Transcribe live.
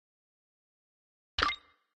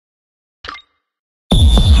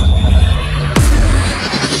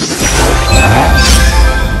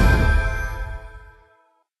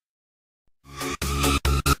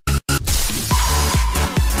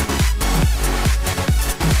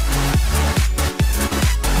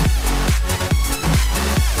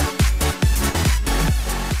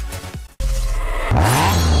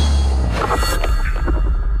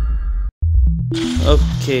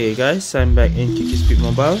Okay guys, I'm back in Speed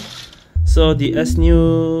Mobile. So the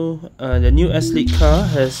new S-League car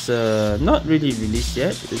has not really released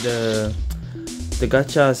yet. The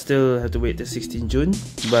gacha still have to wait till 16 June,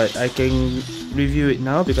 but I can review it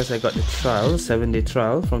now because I got the trial, 7-day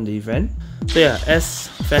trial from the event. So yeah, S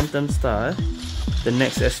Phantom Star, the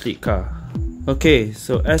next S-League car. Okay,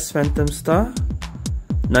 so S Phantom Star,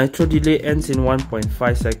 nitro delay ends in 1.5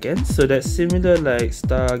 seconds, so that's similar like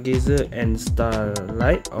Stargazer and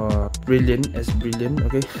Starlight or Brilliant as Brilliant,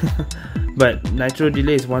 okay. But nitro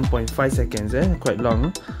delay is 1.5 seconds, quite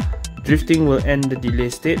long. Drifting will end the delay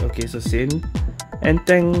state, okay, so same. And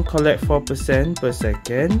tank collect 4% per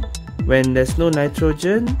second. When there's no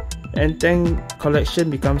nitrogen, and tank collection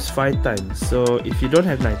becomes 5 times. So if you don't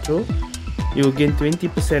have nitro, you will gain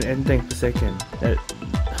 20% end tank per second. That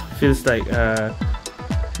feels like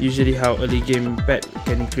usually how early game pet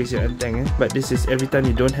can increase your end tank, but this is every time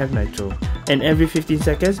you don't have nitro. And every 15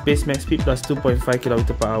 seconds, base max speed plus 2.5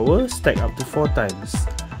 km/h stack up to 4 times.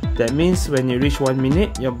 That means when you reach 1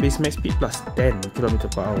 minute, your base max speed plus 10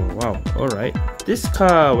 km/h. Wow, alright. This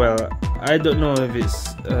car, well, I don't know if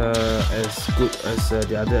it's as good as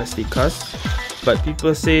the other S-League cars, but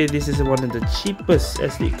people say this is one of the cheapest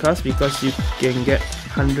S-League cars because you can get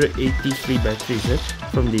 180 free batteries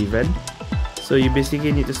from the event. So you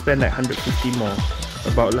basically need to spend like 150 more,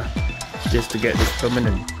 about lah, just to get this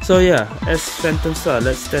permanent. So yeah, S Phantom Star,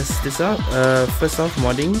 let's test this out. First off,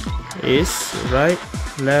 modding is right,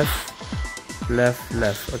 left, left,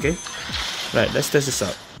 left. Okay, right, let's test this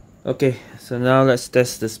out. Okay, so now let's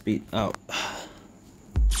test the speed out.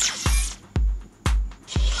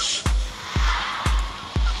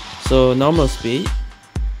 So normal speed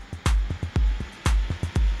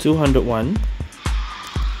 201,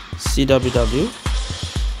 CWW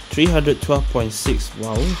 312.6,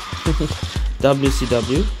 wow.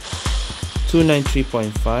 WCW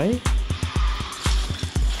 293.5,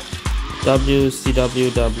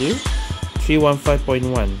 WCWW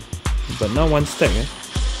 315.1, but now one stack.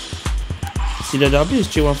 CWW is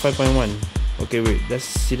 315.1. okay, wait, that's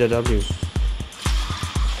CWW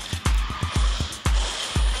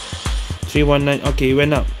 319. okay, it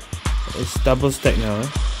went up, it's double stack now.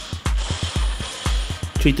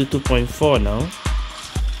 322.4 now.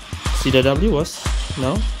 CWW was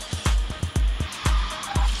now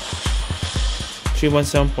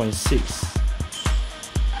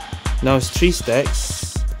 317.6. now it's 3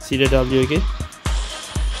 stacks. CWW again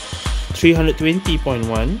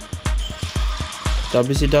 320.1.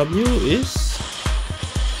 WCW is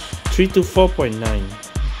 324.9.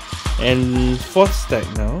 and 4th stack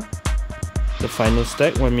now, the final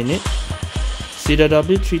stack, 1 minute.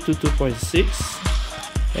 CWW 322.6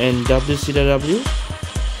 and WCW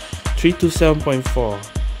 327.4.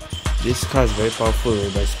 This car is very powerful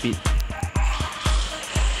by speed.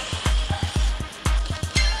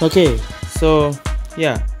 Okay, so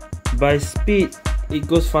yeah, by speed it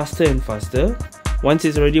goes faster and faster. Once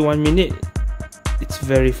it's already 1 minute, it's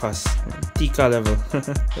very fast, TK level.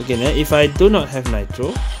 Okay, now if I do not have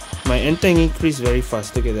nitro, my end tank increase very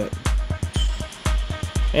fast, look at that.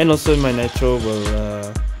 And also my nitro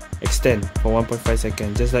will extend for 1.5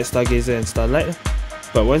 seconds, just like Stargazer and Starlight.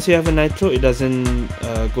 But once you have a nitro, it doesn't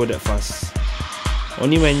go that fast.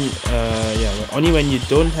 Only when only when you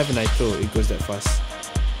don't have a nitro, it goes that fast.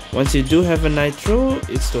 Once you do have a nitro,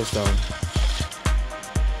 it slows down.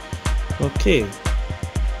 Okay.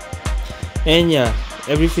 And yeah,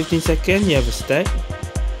 every 15 seconds you have a stack.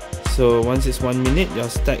 So once it's 1 minute, your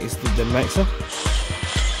stack is the max.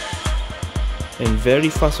 And very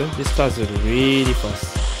fast, this car is really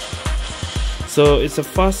fast. So it's a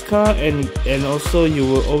fast car, and also you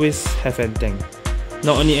will always have end tank.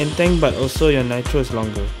 Not only end tank, but also your nitro is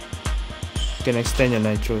longer. You can extend your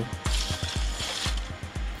nitro.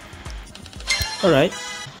 Alright.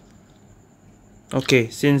 Okay,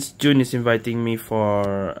 since June is inviting me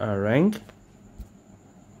for a rank,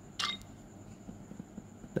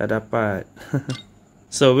 dah dapat.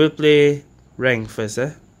 So we'll play rank first.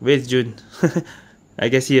 Where's June? I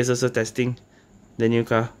guess he is also testing the new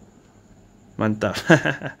car. Mantap.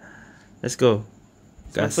 Let's go.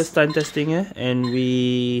 So first time testing, and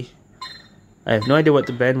I have no idea what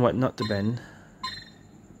to ban, what not to ban,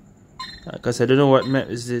 because I don't know what map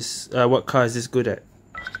is this, what car is this good at.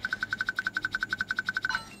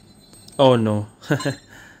 Oh no.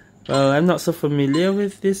 Well, I'm not so familiar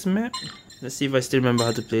with this map. Let's see if I still remember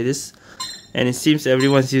how to play this. And it seems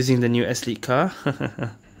everyone's using the new S-League car.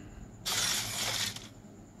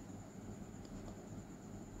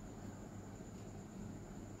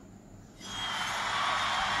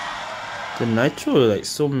 The nitro, like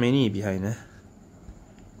so many behind.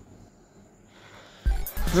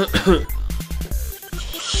 Look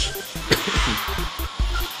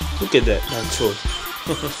at that nitro.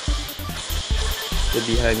 The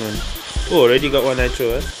behind one. Oh, already got one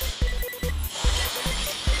nitro, eh?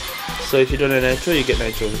 So if you don't have nitro, you get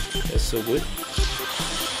nitro. That's so good.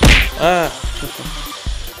 Ah!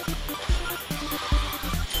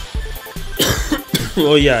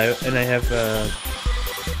 Oh yeah, and I have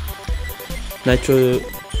nitro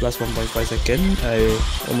plus 1.5 second. I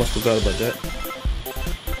almost forgot about that.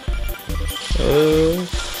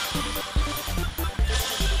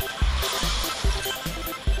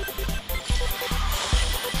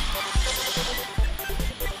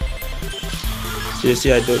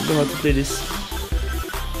 Seriously, I don't know how to play this.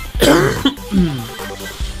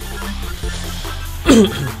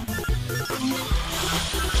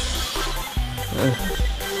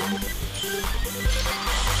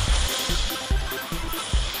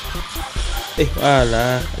 Hey,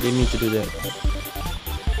 I didn't mean to do that.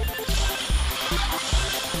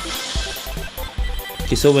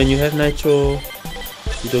 Okay, so when you have nitro,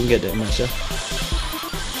 you don't get that much,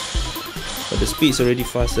 but the speed is already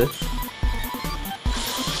faster.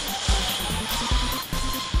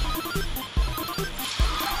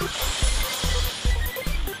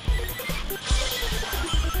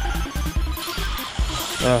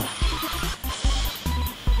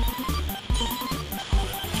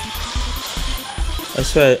 I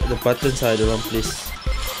swear the buttons are the wrong place.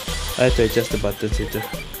 I have to adjust the buttons later.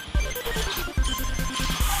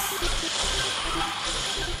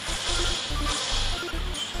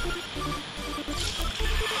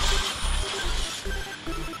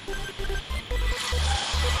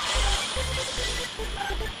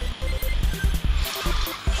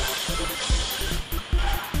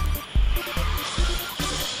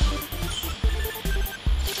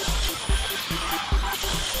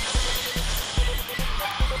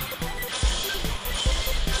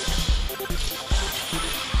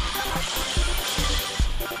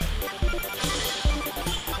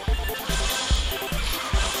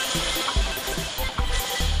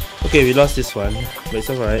 Okay, we lost this one, but it's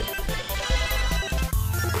alright.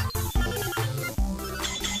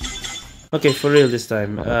 Okay, for real this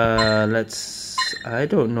time. I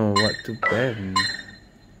don't know what to ban.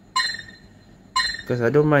 Because I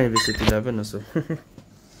don't mind if it's at 11 also.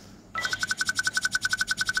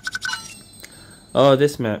 Oh,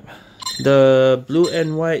 this map. The blue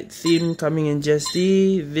and white theme coming in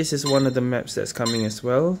GSD. This is one of the maps that's coming as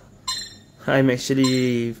well. I'm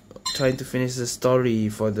actually trying to finish the story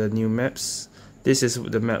for the new maps. This is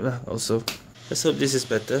the map also. Let's hope this is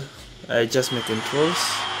better. I adjust my controls.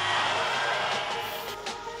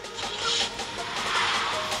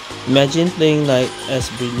 Imagine playing like as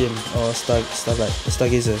Brilliant or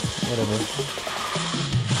Stargazer, whatever.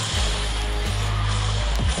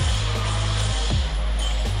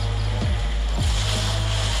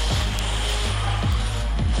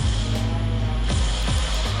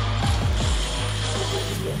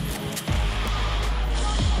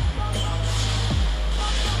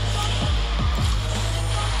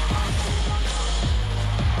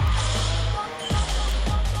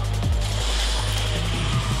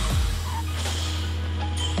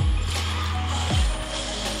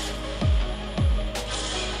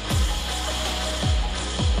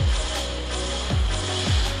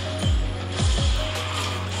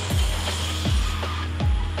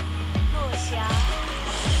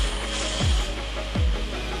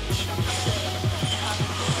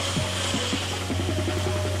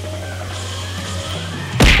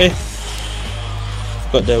 Hey,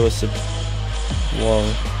 forgot there was a wall.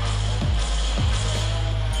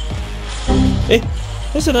 Hey,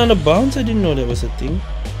 there's another bounce. I didn't know that was a thing.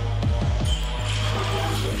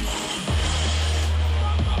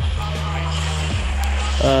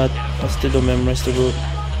 I still don't memorize the road.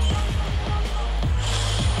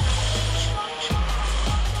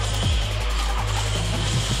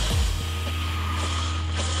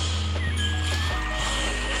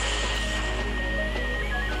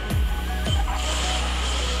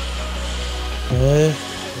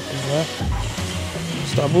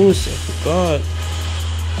 Star boost, I forgot.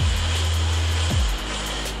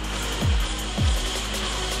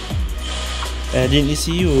 I didn't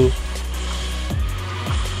see you.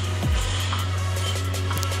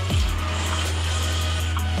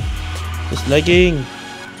 It's lagging.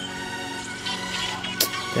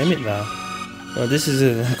 Damn it lah. Well, this is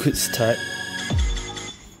a good start.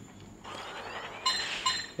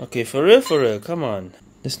 Okay, for real, come on.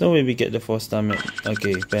 There's no way we get the 4-star map.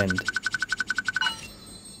 Okay, banned.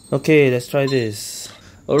 Okay, let's try this.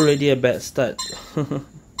 Already a bad start.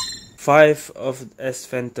 5 of S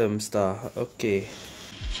Phantom star. Okay.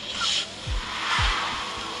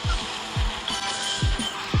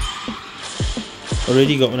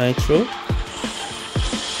 Already got nitro.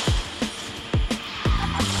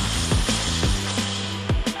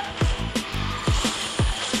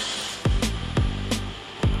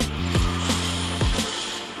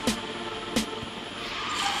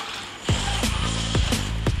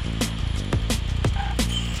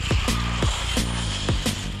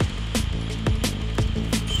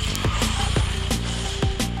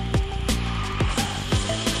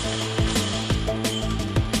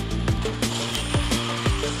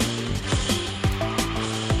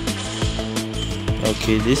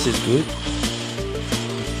 Okay, this is good.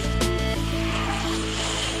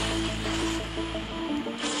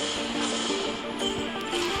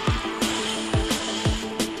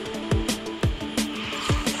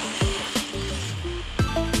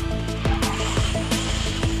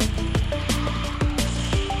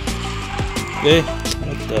 Hey,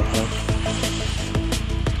 what the hell?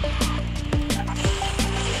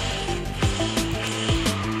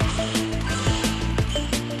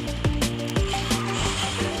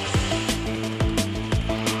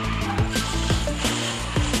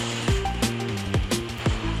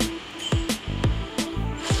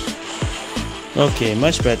 Okay,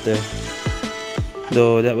 much better.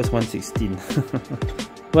 Though that was 116.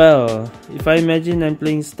 Well, if I imagine I'm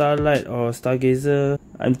playing Starlight or Stargazer,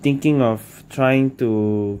 I'm thinking of trying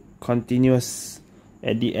to continuous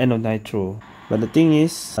at the end of Nitro. But the thing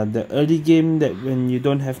is, the early game that when you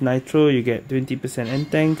don't have Nitro, you get 20%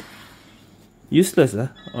 end tank. Useless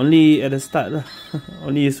only at the start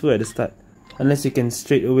only useful at the start. Unless you can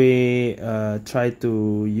straight away try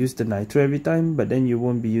to use the Nitro every time, but then you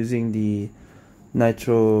won't be using the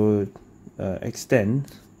Nitro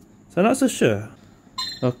extend. So I'm not so sure.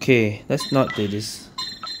 Okay, let's not do this.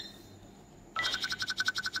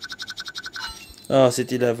 Oh,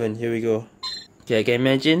 City 11, here we go. Okay, I can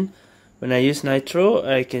imagine when I use Nitro,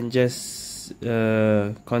 I can just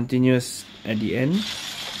continuous at the end.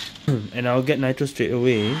 And I'll get Nitro straight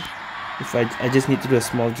away if I just need to do a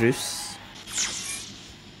small drifts.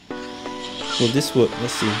 Will this work?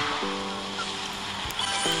 Let's see.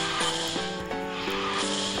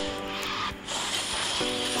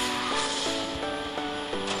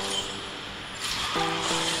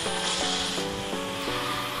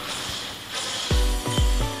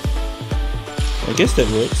 I guess that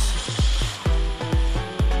works.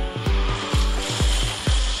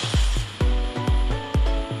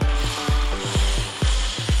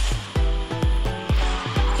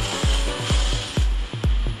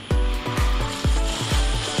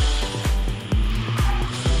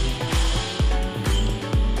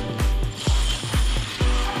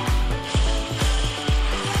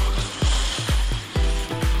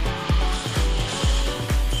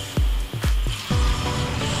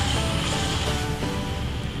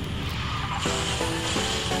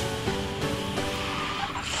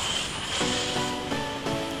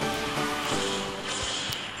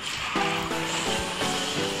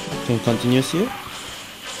 Can continuous here.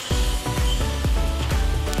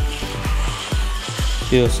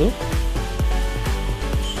 Here also.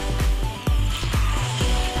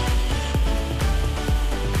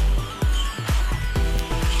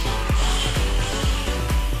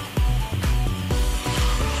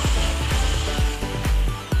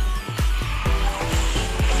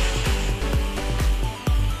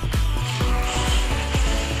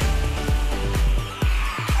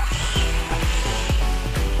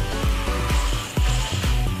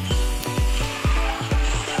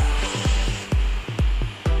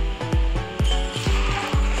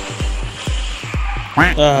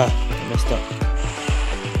 Ah, I messed up.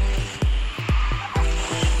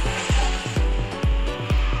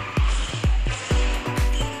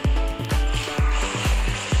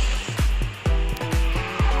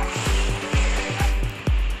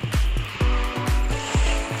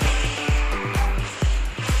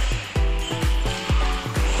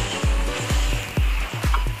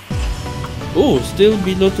 Oh, still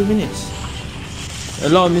below 2 minutes. A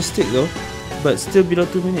lot of mistake though, but still below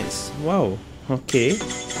 2 minutes. Wow. Okay.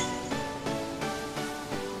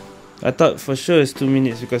 I thought for sure it's 2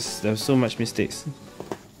 minutes because there's so much mistakes.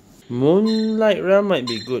 Moonlight Realm might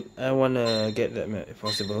be good. I wanna get that map if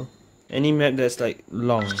possible. Any map that's like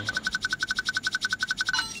long.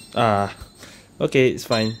 Ah. Okay, it's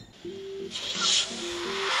fine.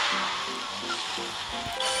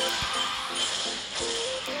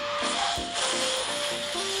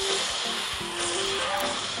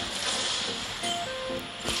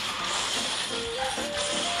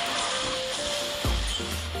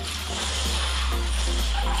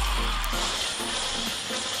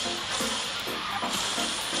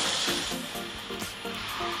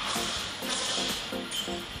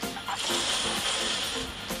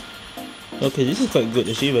 Okay, this is quite good.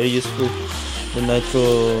 Actually, very useful. The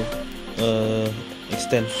nitro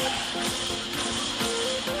extend.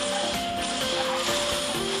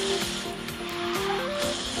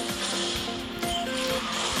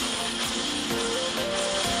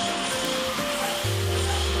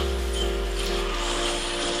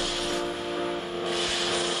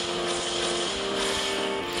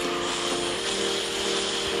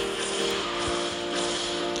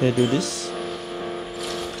 Can I do this?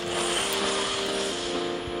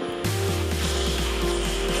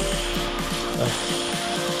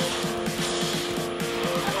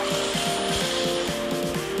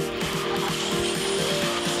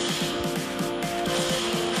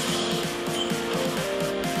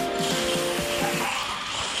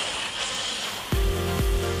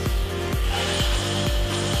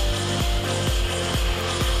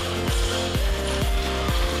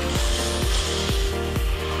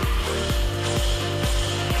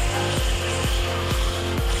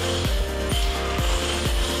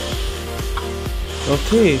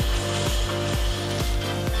 Okay.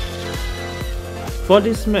 For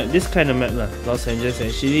this map, this kind of map lah, Los Angeles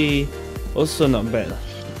actually also not bad lah.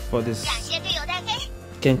 For this,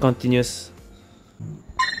 can continuous.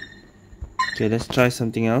 Okay, let's try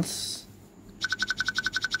something else.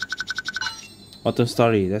 Autumn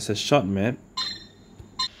Story. That's a short map.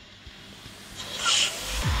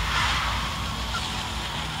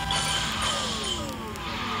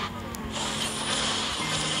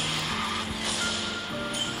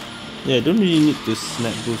 Yeah, I don't really need to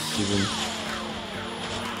snap boost even.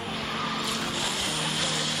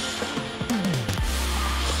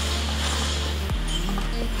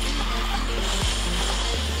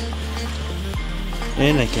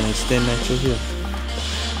 And I can extend nitro here.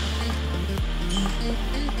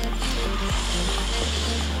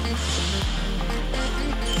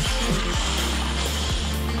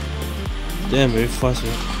 Damn, very fast,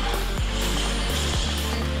 right?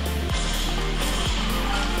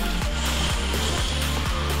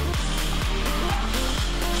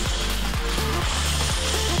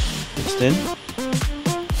 Extend.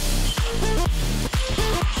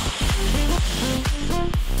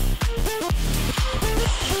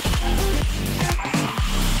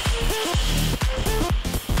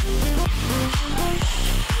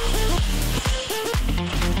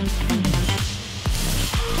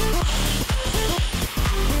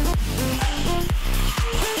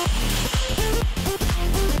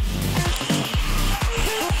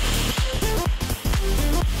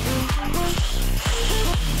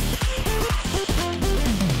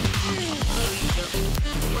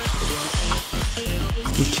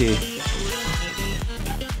 Okay.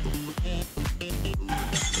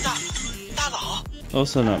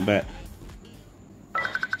 Also not bad.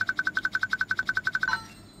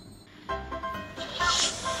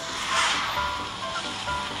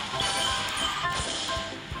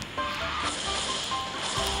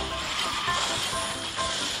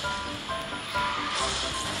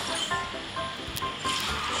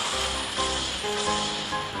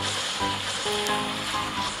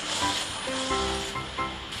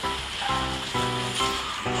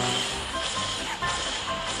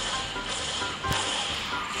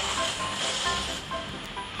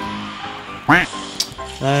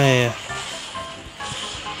 Ay.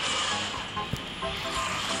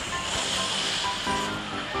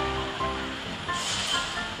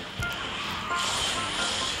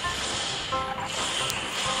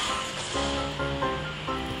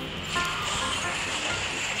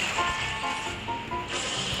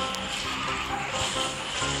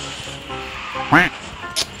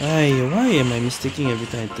 Ay, why am I mistaking every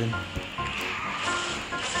time I turn?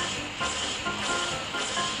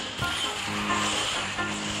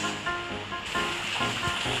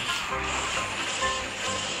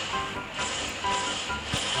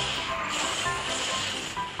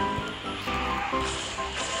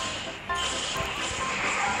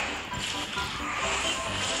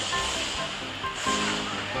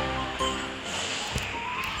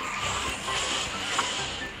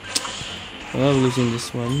 I'm losing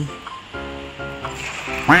this one.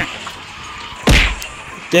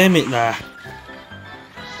 Damn it lah.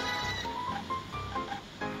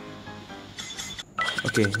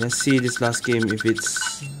 Okay, let's see this last game if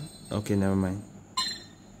it's... Okay, never mind.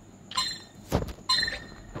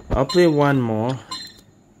 I'll play one more.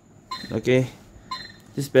 Okay,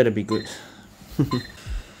 this better be good.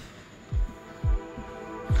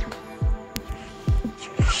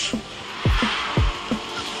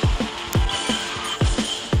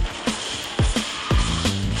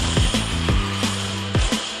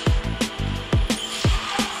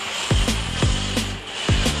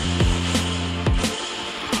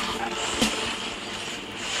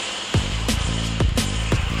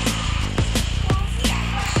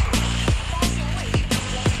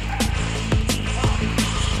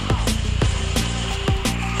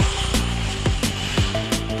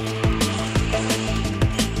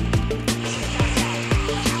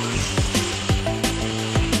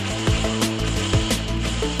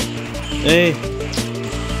 Hey.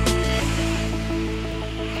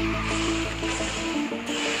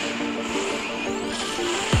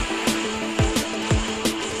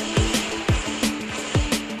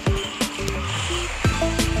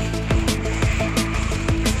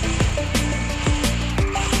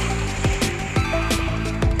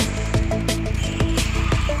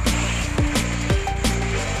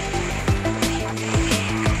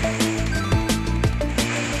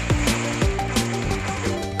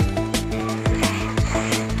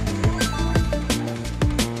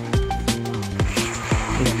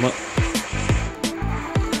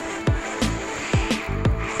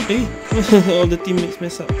 Hey, all the teammates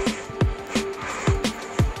mess up.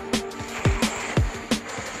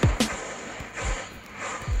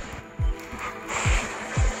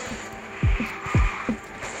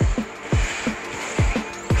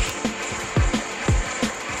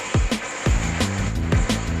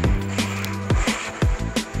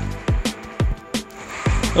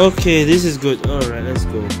 Okay, this is good. Alright, let's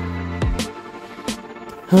go.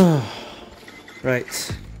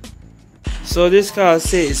 Right. So this car, I'll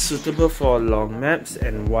say, is suitable for long maps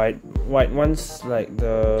and wide ones, like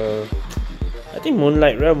the... I think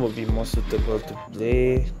Moonlight Realm would be more suitable to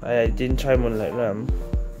play. I didn't try Moonlight Realm,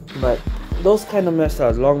 but those kind of maps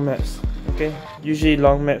are long maps. Okay, usually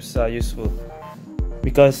long maps are useful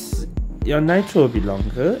because your nitro will be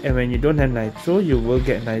longer, and when you don't have nitro, you will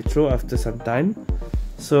get nitro after some time.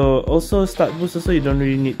 So also start boost, also you don't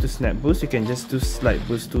really need to snap boost. You can just do slide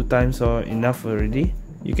boost 2 times or enough already.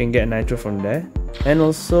 You can get nitro from there. And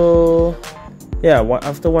also, yeah,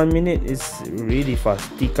 after 1 minute it's really fast,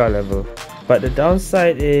 TK level. But the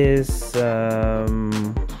downside is,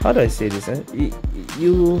 how do I say this?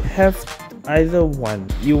 You have either one.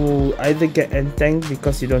 You will either get end-tank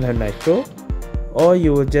because you don't have nitro, or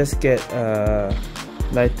you will just get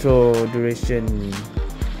nitro duration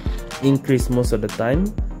increase most of the time.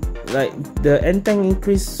 Like the end-tank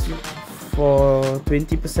increase for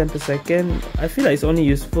 20% per second, I feel like it's only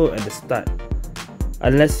useful at the start,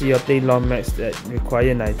 unless you're playing long maps that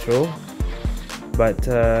require nitro. But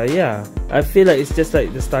yeah, I feel like it's just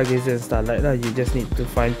like the Stargazer and Starlight lah. You just need to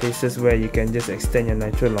find places where you can just extend your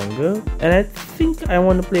nitro longer. And I think I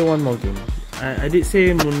want to play one more game. I did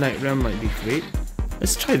say Moonlight Realm might be great.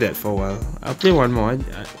 Let's try that for a while. I'll play one more.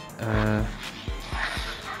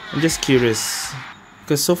 I'm just curious,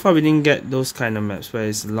 because so far we didn't get those kind of maps where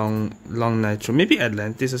it's long nitro. Maybe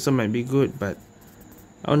Atlantis also might be good, but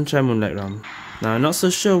I want to try Moonlight Realm. Now I'm not so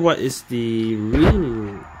sure what is the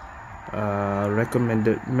real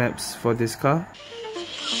recommended maps for this car.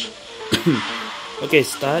 Okay,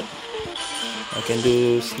 start. I can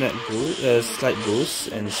do snap boost, slide boost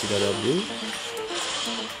and CW.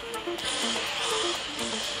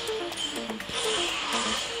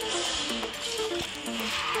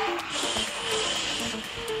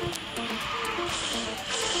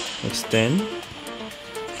 Extend,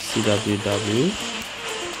 CWW,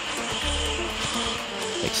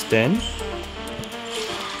 extend,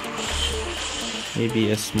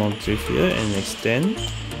 maybe a small drift here and extend,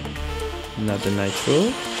 another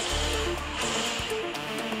nitro,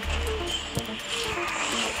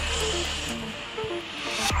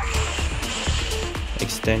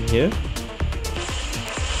 extend here,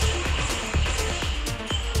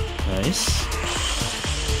 nice,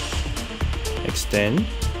 extend,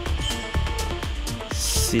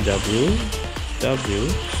 CW, W,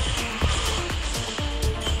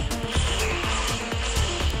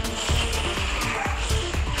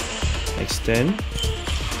 extend,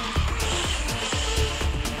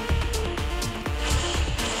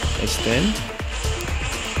 extend.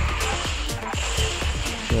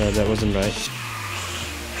 Yeah, that wasn't right.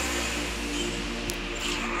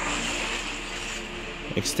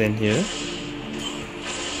 Extend here,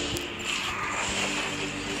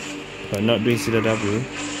 but not doing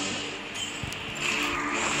CW.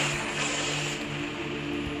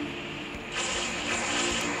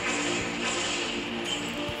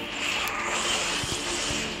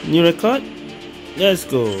 New record? Let's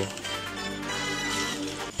go.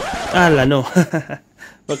 Ala, no.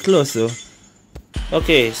 But close though.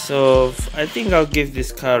 Okay, so I think I'll give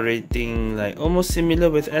this car rating like almost similar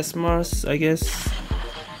with S-Mars, I guess.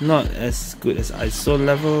 Not as good as ISO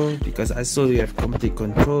level, because ISO you have complete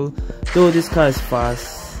control. Though this car is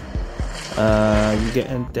fast. You get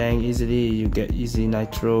end-tank easily, you get easy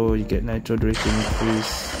nitro, you get nitro duration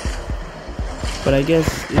increase. But I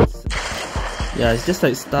guess it's just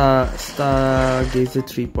like Stargazer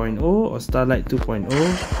 3.0 or Starlight 2.0.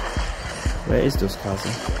 Where is those cars?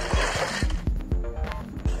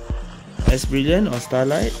 S Brilliant or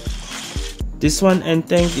Starlight? This one end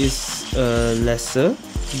tank is lesser,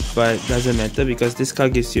 but doesn't matter because this car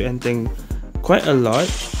gives you anything quite a lot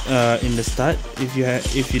in the start if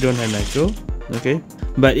you don't have nitro. Okay,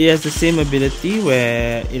 but it has the same ability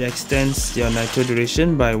where it extends your nitro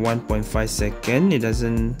duration by 1.5 seconds. It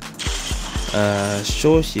doesn't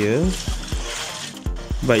show here,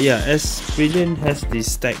 but yeah, S-Brilliant has the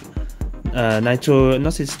stack nitro,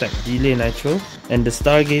 not say stack, delay nitro, and the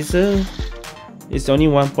Stargazer is only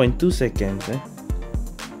 1.2 seconds,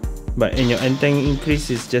 but in your end-tank increase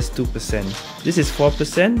is just 2%. This is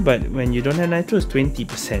 4%, but when you don't have nitro it's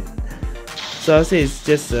 20%. So I'll say it's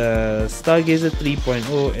just Stargazer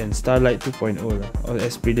 3.0 and Starlight 2.0 or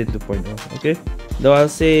S-Brilliant 2.0. Okay, though I'll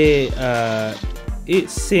say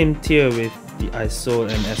it's same tier with the ISOL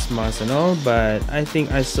and S-Mars and all, but I think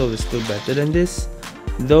ISOL is still better than this.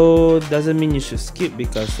 Though doesn't mean you should skip,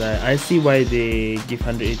 because I see why they give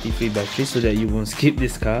 180 free batteries so that you won't skip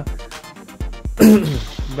this car.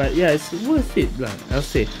 But yeah, it's worth it, I'll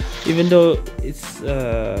say. Even though it's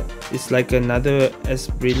like another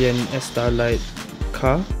S-Brilliant, S-Starlight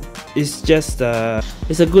car, it's just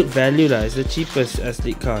it's a good value It's the cheapest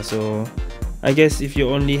S-League car, so I guess if you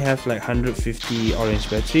only have like 150 orange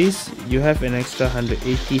batteries, you have an extra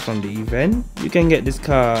 180 from the event, you can get this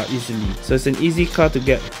car easily. So it's an easy car to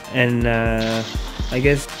get, and I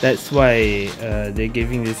guess that's why they're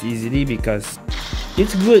giving this easily, because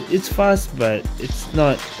it's good, it's fast, but it's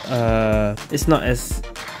not as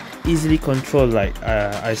easily controlled like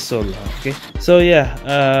ISOL. Okay, so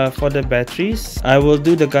yeah, for the batteries, I will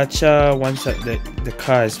do the gacha once the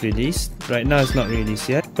car is released. Right now it's not released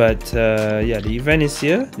yet, but yeah, the event is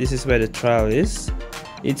here. This is where the trial is.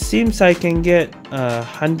 It seems I can get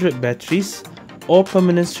 100 batteries or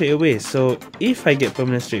permanent straight away. So if I get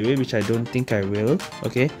permanent straight away, which I don't think I will,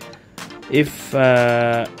 okay, if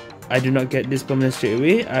I do not get this permanent straight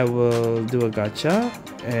away, I will do a gacha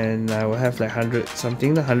and I will have like 100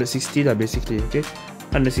 something, 160 basically, okay,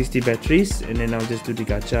 160 batteries, and then I'll just do the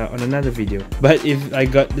gacha on another video. But if I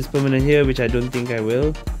got this permanent here, which I don't think I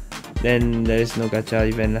will, then there is no gacha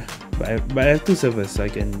event lah. But I have two servers, so I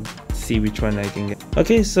can see which one I can get.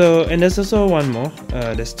 Okay, so, and there's also one more,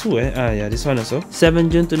 there's two yeah, this one also. 7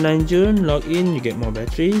 June to 9 June, log in, you get more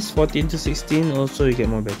batteries. 14 to 16 also you get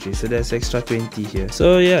more batteries, so there's extra 20 here.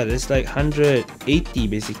 So yeah, there's like 180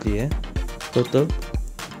 basically, total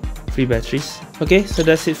free batteries. Okay, so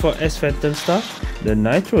that's it for S Phantom Star. The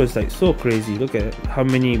nitro is like so crazy. Look at how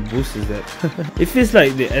many boosts is that. It feels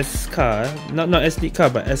like the S car, not S-League car,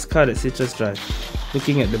 but S car that Citrus drive.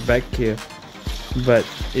 Looking at the back here, but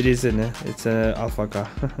it isn't, it's an alpha car.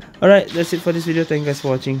 Alright, that's it for this video. Thank you guys for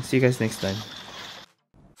watching. See you guys next time.